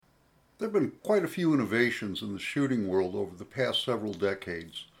There have been quite a few innovations in the shooting world over the past several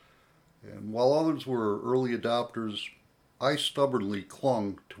decades, and while others were early adopters, I stubbornly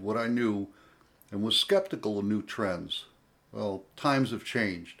clung to what I knew and was skeptical of new trends. Well, times have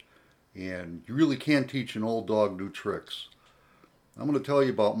changed, and you really can't teach an old dog new tricks. I'm going to tell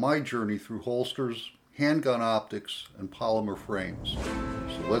you about my journey through holsters, handgun optics, and polymer frames.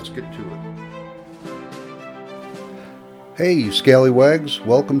 So let's get to it. Hey, scallywags,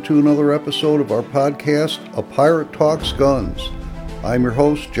 welcome to another episode of our podcast, A Pirate Talks Guns. I'm your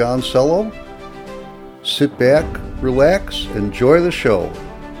host, John Sello. Sit back, relax, enjoy the show.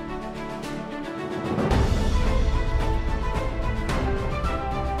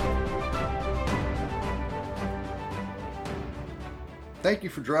 Thank you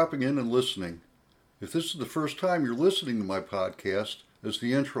for dropping in and listening. If this is the first time you're listening to my podcast, as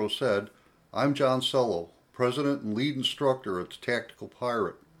the intro said, I'm John Sello, President and Lead Instructor at the Tactical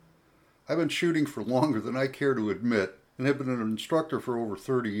Pirate. I've been shooting for longer than I care to admit and have been an instructor for over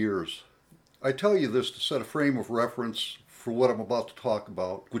 30 years. I tell you this to set a frame of reference for what I'm about to talk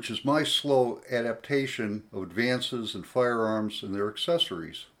about, which is my slow adaptation of advances in firearms and their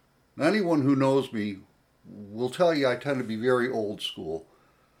accessories. Now, anyone who knows me will tell you I tend to be very old school.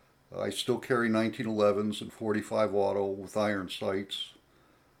 I still carry 1911s and 45 auto with iron sights.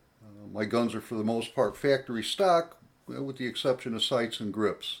 My guns are for the most part factory stock, with the exception of sights and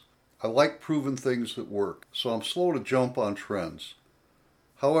grips. I like proven things that work, so I'm slow to jump on trends.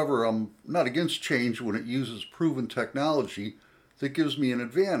 However, I'm not against change when it uses proven technology that gives me an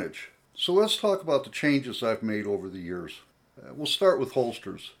advantage. So let's talk about the changes I've made over the years. We'll start with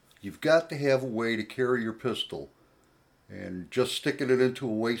holsters. You've got to have a way to carry your pistol. And just sticking it into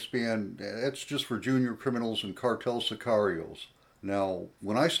a waistband, that's just for junior criminals and cartel sicarios. Now,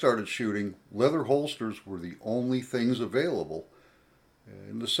 when I started shooting, leather holsters were the only things available.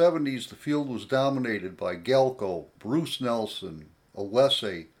 In the 70s, the field was dominated by Galco, Bruce Nelson,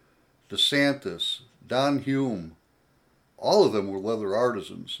 Alessi, DeSantis, Don Hume. All of them were leather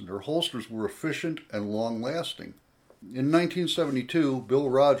artisans, and their holsters were efficient and long-lasting. In 1972, Bill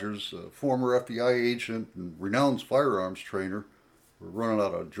Rogers, a former FBI agent and renowned firearms trainer, we're running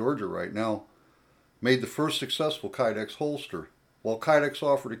out of Georgia right now, made the first successful Kydex holster. While Kydex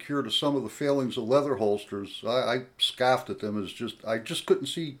offered a cure to some of the failings of leather holsters, I scoffed at them as I just couldn't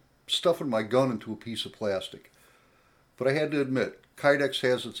see stuffing my gun into a piece of plastic. But I had to admit, Kydex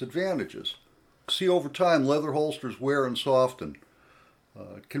has its advantages. See, over time, leather holsters wear and soften.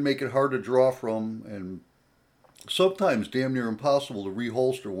 It can make it hard to draw from and sometimes damn near impossible to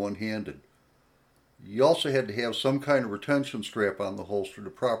reholster one-handed. You also had to have some kind of retention strap on the holster to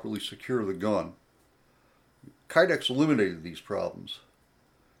properly secure the gun. Kydex eliminated these problems.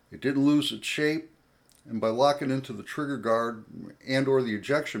 It didn't lose its shape, and by locking into the trigger guard and or the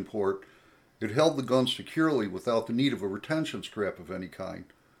ejection port, it held the gun securely without the need of a retention strap of any kind.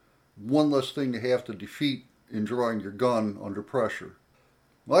 One less thing to have to defeat in drawing your gun under pressure.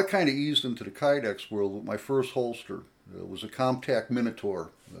 Well, I kind of eased into the Kydex world with my first holster. It was a Comtac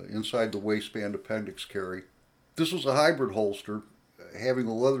Minotaur, inside the waistband appendix carry. This was a hybrid holster, having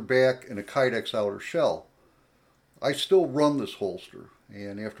a leather back and a Kydex outer shell. I still run this holster,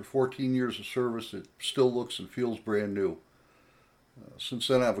 and after 14 years of service, it still looks and feels brand new. Since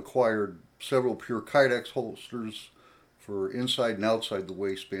then, I've acquired several pure Kydex holsters for inside and outside the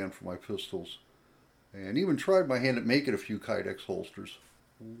waistband for my pistols, and even tried my hand at making a few Kydex holsters.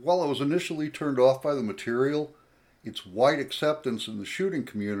 While I was initially turned off by the material, its wide acceptance in the shooting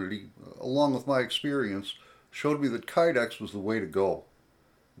community, along with my experience, showed me that Kydex was the way to go.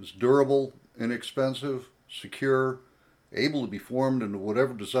 It was durable, inexpensive, secure, able to be formed into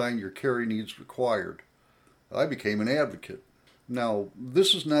whatever design your carry needs required. I became an advocate. Now,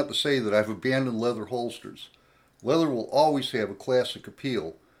 this is not to say that I've abandoned leather holsters. Leather will always have a classic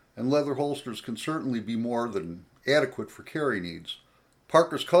appeal, and leather holsters can certainly be more than adequate for carry needs.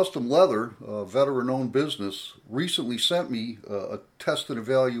 Parker's Custom Leather, a veteran-owned business, recently sent me a test and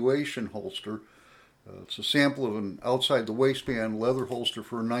evaluation holster. It's a sample of an outside-the-waistband leather holster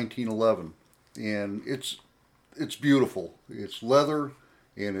for a 1911. And it's beautiful. It's leather,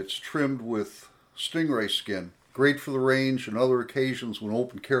 and it's trimmed with stingray skin. Great for the range and other occasions when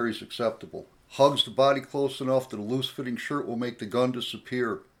open carry is acceptable. Hugs the body close enough that a loose-fitting shirt will make the gun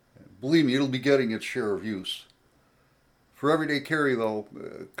disappear. Believe me, it'll be getting its share of use. For everyday carry, though,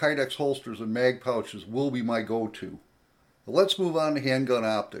 Kydex holsters and mag pouches will be my go-to. But let's move on to handgun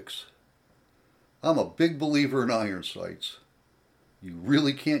optics. I'm a big believer in iron sights. You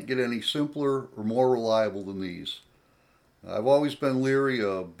really can't get any simpler or more reliable than these. I've always been leery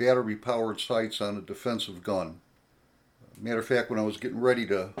of battery-powered sights on a defensive gun. Matter of fact, when I was getting ready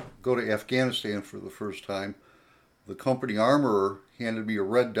to go to Afghanistan for the first time, the company armorer handed me a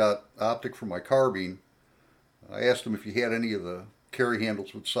red dot optic for my carbine. I asked him if he had any of the carry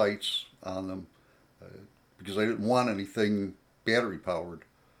handles with sights on them because I didn't want anything battery powered.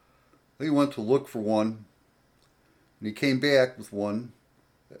 He went to look for one, and he came back with one,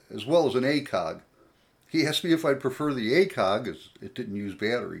 as well as an ACOG. He asked me if I'd prefer the ACOG, as it didn't use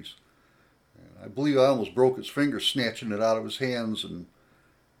batteries. I believe I almost broke his finger snatching it out of his hands and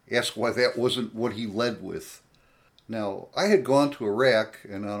asked why that wasn't what he led with. Now, I had gone to Iraq,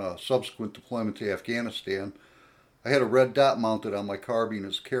 and on a subsequent deployment to Afghanistan, I had a red dot mounted on my carbine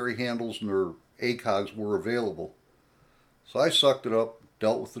as carry handles nor ACOGs were available. So I sucked it up,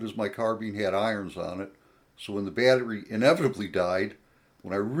 dealt with it as my carbine had irons on it, so when the battery inevitably died,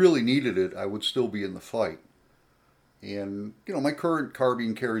 when I really needed it, I would still be in the fight. And, my current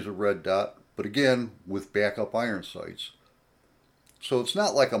carbine carries a red dot, but again, with backup iron sights. So it's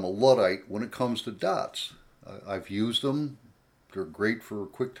not like I'm a Luddite when it comes to dots. I've used them. They're great for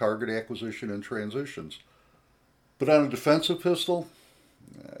quick target acquisition and transitions. But on a defensive pistol,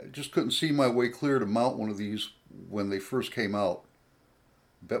 I just couldn't see my way clear to mount one of these when they first came out.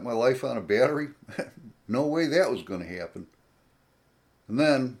 Bet my life on a battery? No way that was going to happen. And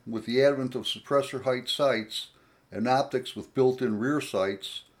then, with the advent of suppressor height sights and optics with built-in rear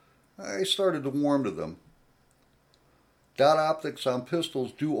sights, I started to warm to them. Dot optics on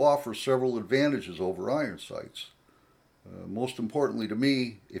pistols do offer several advantages over iron sights. Most importantly to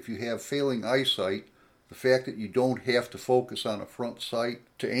me, if you have failing eyesight, the fact that you don't have to focus on a front sight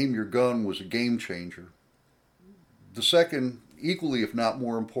to aim your gun was a game changer. The second, equally if not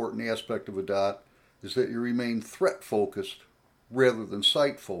more important aspect of a dot is that you remain threat focused rather than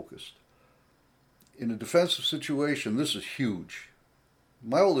sight focused. In a defensive situation, this is huge.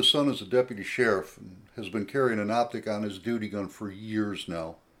 My oldest son is a deputy sheriff and has been carrying an optic on his duty gun for years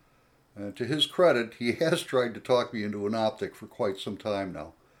now. And to his credit, he has tried to talk me into an optic for quite some time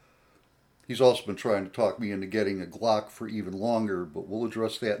now. He's also been trying to talk me into getting a Glock for even longer, but we'll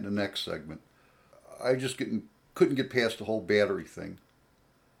address that in the next segment. I just couldn't get past the whole battery thing.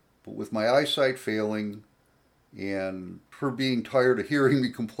 But with my eyesight failing and her being tired of hearing me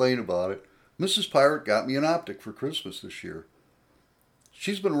complain about it, Mrs. Pirate got me an optic for Christmas this year.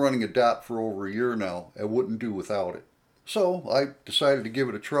 She's been running a dot for over a year now and wouldn't do without it. So I decided to give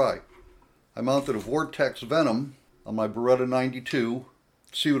it a try. I mounted a Vortex Venom on my Beretta 92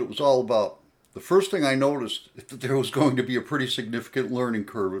 to see what it was all about. The first thing I noticed is that there was going to be a pretty significant learning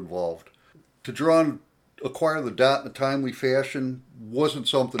curve involved. To draw and acquire the dot in a timely fashion wasn't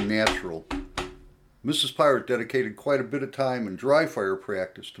something natural. Mrs. Pirate dedicated quite a bit of time in dry fire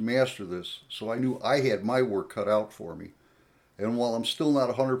practice to master this, so I knew I had my work cut out for me. And while I'm still not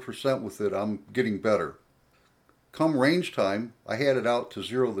 100% with it, I'm getting better. Come range time, I had it out to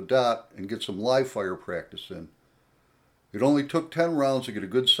zero the dot and get some live fire practice in. It only took 10 rounds to get a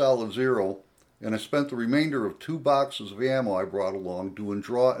good solid zero, and I spent the remainder of 2 boxes of ammo I brought along doing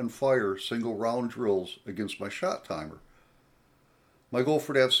draw and fire single round drills against my shot timer. My goal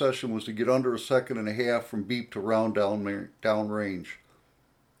for that session was to get under a second and a half from beep to round down range.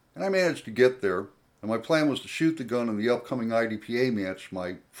 And I managed to get there, and my plan was to shoot the gun in the upcoming IDPA match,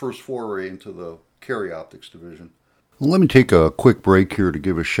 my first foray into the carry optics division. Well, let me take a quick break here to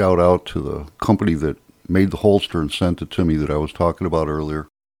give a shout out to the company that made the holster and sent it to me that I was talking about earlier.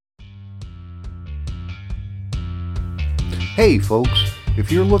 Hey folks,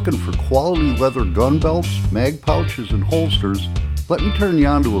 if you're looking for quality leather gun belts, mag pouches, and holsters, let me turn you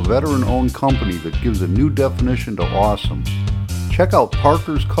on to a veteran-owned company that gives a new definition to awesome. Check out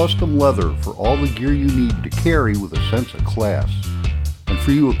Parker's Custom Leather for all the gear you need to carry with a sense of class. And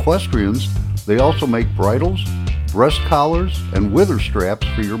for you equestrians, they also make bridles, breast collars, and wither straps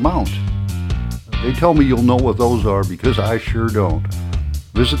for your mount. They tell me you'll know what those are because I sure don't.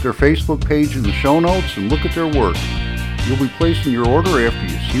 Visit their Facebook page in the show notes and look at their work. You'll be placing your order after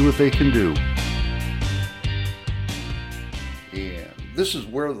you see what they can do. And this is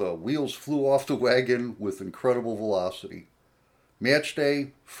where the wheels flew off the wagon with incredible velocity. Match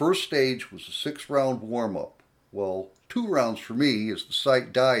day, first stage was a 6-round warm-up. Well, 2 rounds for me as the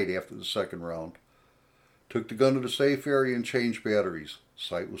sight died after the second round. Took the gun to the safe area and changed batteries.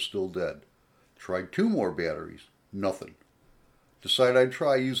 Sight was still dead. Tried 2 more batteries. Nothing. Decided I'd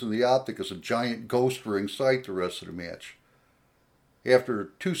try using the optic as a giant ghost ring sight the rest of the match. After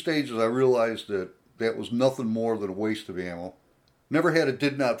 2 stages I realized that was nothing more than a waste of ammo. Never had a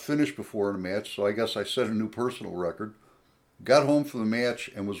did not finish before in a match, so I guess I set a new personal record. Got home from the match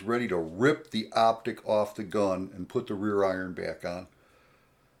and was ready to rip the optic off the gun and put the rear iron back on.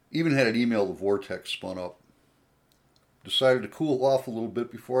 Even had an email the Vortex spun up. Decided to cool off a little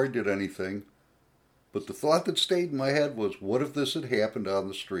bit before I did anything, but the thought that stayed in my head was, what if this had happened on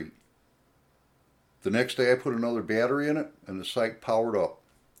the street? The next day I put another battery in it and the sight powered up.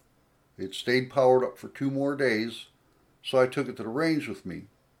 It stayed powered up for 2 more days, so I took it to the range with me.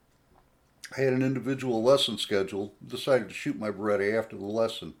 I had an individual lesson scheduled, decided to shoot my Beretta after the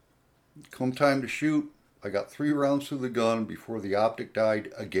lesson. Come time to shoot, I got 3 rounds through the gun before the optic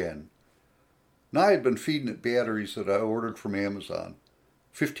died again. Now I had been feeding it batteries that I ordered from Amazon.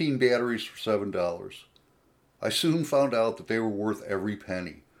 15 batteries for $7. I soon found out that they were worth every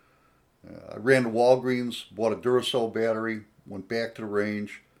penny. I ran to Walgreens, bought a Duracell battery, went back to the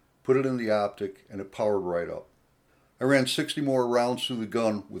range, put it in the optic, and it powered right up. I ran 60 more rounds through the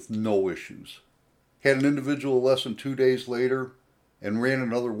gun with no issues. Had an individual lesson 2 days later and ran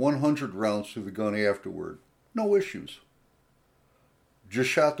another 100 rounds through the gun afterward. No issues. Just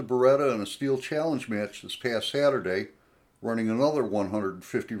shot the Beretta in a Steel Challenge match this past Saturday, running another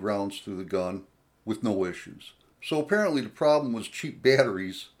 150 rounds through the gun with no issues. So apparently the problem was cheap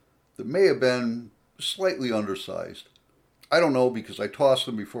batteries that may have been slightly undersized. I don't know because I tossed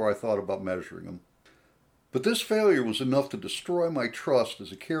them before I thought about measuring them. But this failure was enough to destroy my trust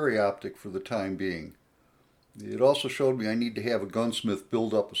as a carry optic for the time being. It also showed me I need to have a gunsmith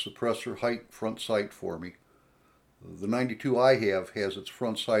build up a suppressor height front sight for me. The 92 I have has its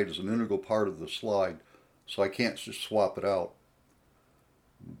front sight as an integral part of the slide, so I can't just swap it out.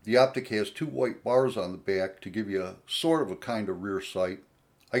 The optic has 2 white bars on the back to give you a sort of a kind of rear sight.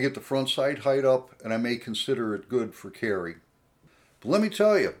 I get the front sight height up and I may consider it good for carry. But let me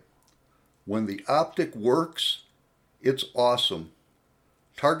tell you, when the optic works, it's awesome.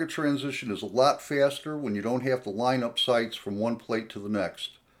 Target transition is a lot faster when you don't have to line up sights from one plate to the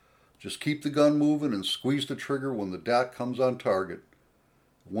next. Just keep the gun moving and squeeze the trigger when the dot comes on target.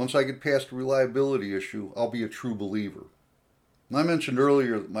 Once I get past the reliability issue, I'll be a true believer. And I mentioned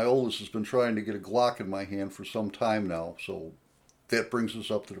earlier that my oldest has been trying to get a Glock in my hand for some time now, so that brings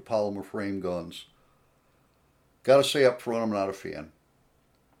us up to the polymer frame guns. Gotta say up front, I'm not a fan.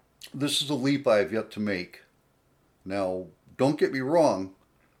 This is a leap I have yet to make. Now, don't get me wrong,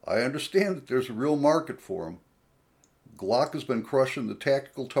 I understand that there's a real market for them. Glock has been crushing the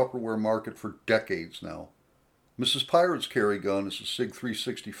tactical Tupperware market for decades now. Mrs. Pirate's carry gun is a SIG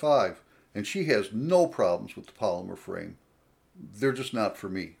 365, and she has no problems with the polymer frame. They're just not for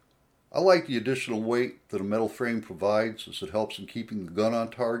me. I like the additional weight that a metal frame provides as it helps in keeping the gun on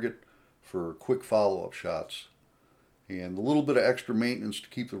target for quick follow-up shots. And the little bit of extra maintenance to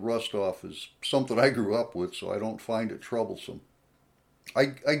keep the rust off is something I grew up with, so I don't find it troublesome. I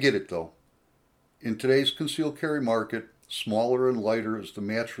get it though. In today's concealed carry market, smaller and lighter is the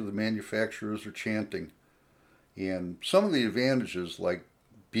match for the manufacturers are chanting. And some of the advantages, like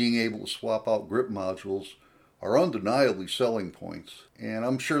being able to swap out grip modules, are undeniably selling points. And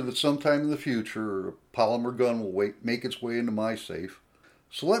I'm sure that sometime in the future, a polymer gun will make its way into my safe.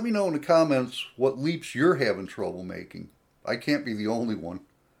 So let me know in the comments what leaps you're having trouble making. I can't be the only one.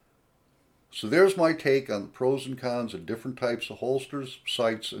 So there's my take on the pros and cons of different types of holsters,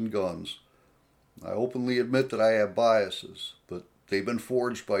 sights, and guns. I openly admit that I have biases, but they've been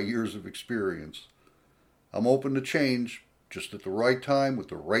forged by years of experience. I'm open to change, just at the right time with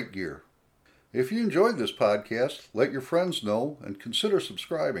the right gear. If you enjoyed this podcast, let your friends know and consider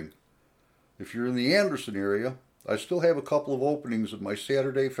subscribing. If you're in the Anderson area, I still have a couple of openings in my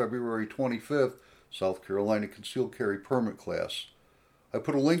Saturday, February 25th, South Carolina Concealed Carry Permit class. I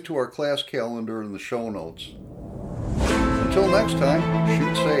put a link to our class calendar in the show notes. Until next time,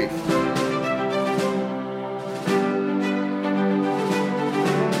 shoot safe.